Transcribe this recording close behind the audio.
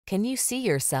Can you see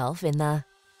yourself in the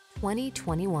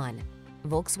 2021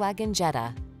 Volkswagen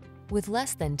Jetta? With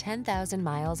less than 10,000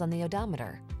 miles on the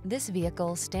odometer, this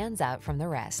vehicle stands out from the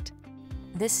rest.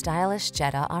 This stylish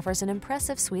Jetta offers an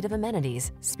impressive suite of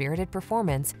amenities, spirited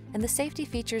performance, and the safety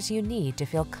features you need to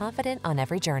feel confident on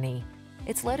every journey.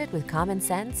 It's loaded with common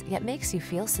sense, yet makes you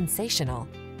feel sensational.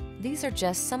 These are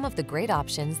just some of the great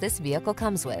options this vehicle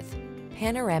comes with: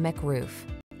 panoramic roof,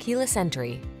 keyless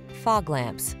entry, fog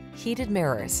lamps, heated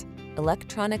mirrors,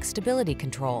 electronic stability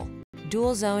control,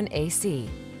 dual zone AC,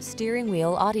 steering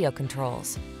wheel audio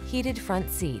controls, heated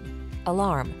front seat,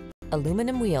 alarm,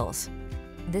 aluminum wheels.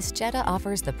 This Jetta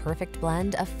offers the perfect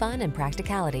blend of fun and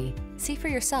practicality. See for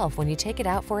yourself when you take it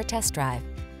out for a test drive.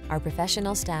 Our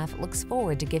professional staff looks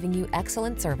forward to giving you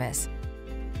excellent service.